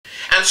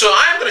And so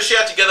I'm going to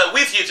share together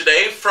with you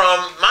today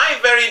from my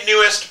very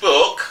newest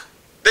book,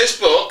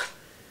 this book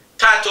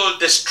titled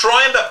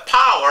Destroying the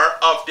Power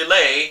of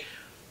Delay,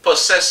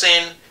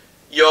 Possessing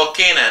Your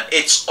Canaan.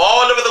 It's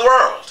all over the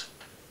world.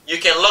 You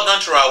can log on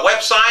to our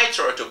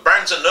website or to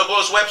Barnes &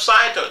 Noble's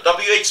website or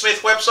W.H.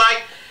 Smith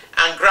website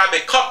and grab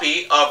a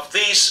copy of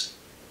this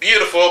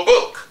beautiful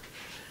book.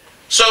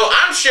 So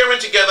I'm sharing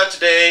together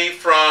today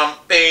from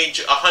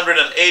page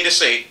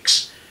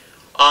 186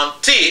 on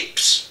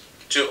tips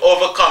to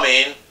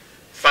overcoming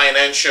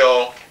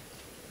financial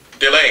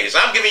delays.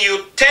 I'm giving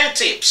you 10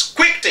 tips,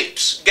 quick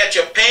tips. Get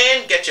your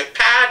pen, get your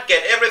pad,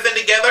 get everything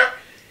together,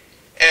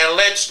 and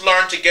let's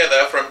learn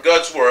together from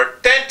God's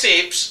Word 10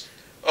 tips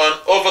on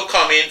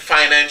overcoming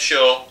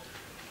financial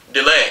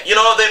delay. You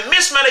know, the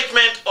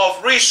mismanagement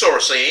of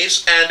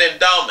resources and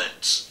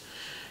endowments,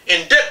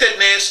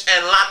 indebtedness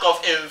and lack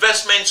of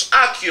investments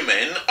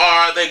acumen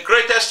are the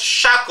greatest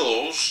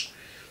shackles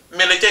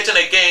militating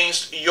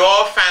against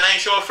your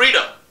financial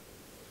freedom.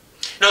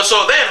 Now,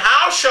 so then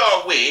how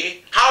shall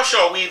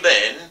we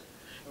then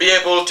be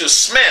able to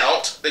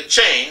smelt the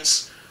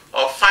chains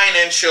of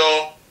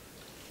financial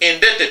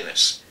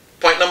indebtedness?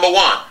 Point number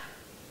 1.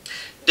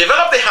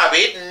 Develop the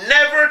habit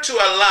never to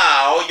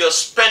allow your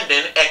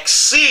spending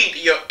exceed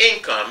your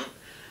income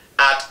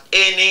at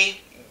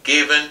any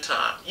given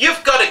time.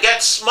 You've got to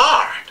get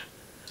smart.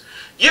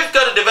 You've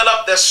got to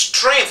develop the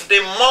strength,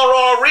 the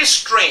moral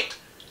restraint.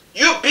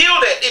 You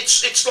build it.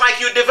 It's like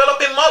you're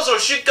developing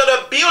muscles. You've got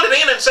to build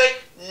it in and say,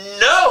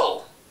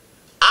 no,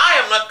 I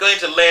am not going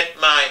to let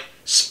my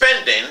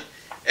spending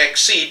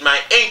exceed my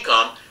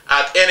income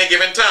at any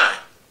given time.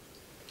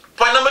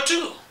 Point number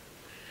 2.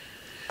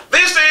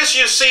 These days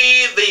you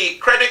see the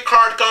credit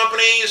card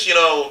companies, you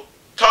know,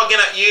 tugging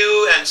at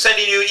you and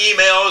sending you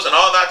emails and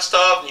all that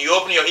stuff. And you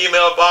open your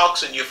email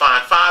box and you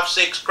find 5,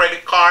 6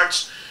 credit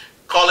cards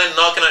calling,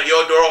 knocking at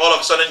your door all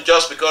of a sudden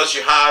just because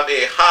you have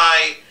a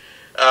high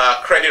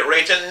credit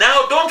rating.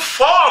 Now, don't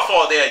fall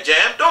for their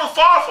jam. Don't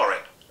fall for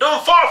it.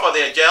 Don't fall for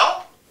their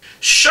gel.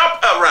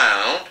 Shop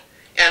around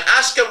and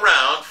ask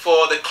around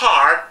for the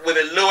card with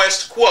the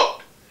lowest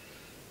quote.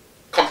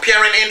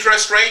 Comparing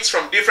interest rates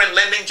from different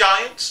lending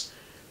giants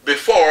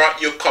before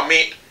you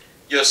commit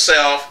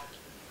yourself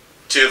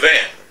to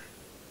them.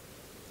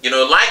 You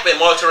know, like the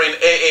motoring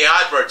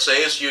AA advert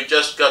says, you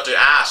just got to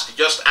ask.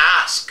 Just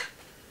ask.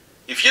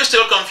 If you're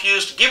still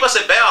confused, give us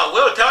a bell.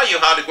 We'll tell you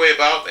how to go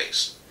about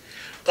this.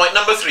 Point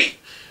number 3.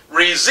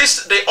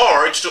 Resist the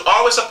urge to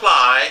always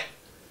apply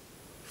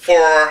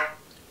for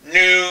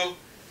new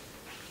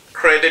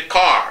credit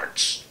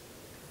cards.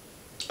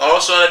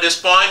 Also at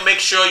this point, make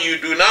sure you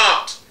do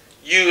not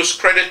use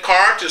credit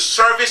card to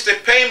service the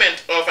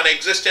payment of an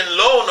existing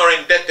loan or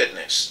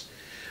indebtedness,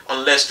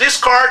 unless this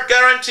card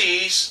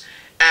guarantees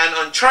an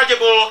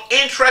unchargeable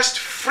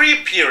interest-free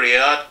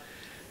period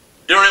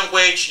during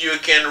which you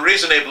can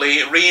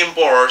reasonably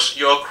reimburse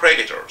your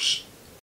creditors.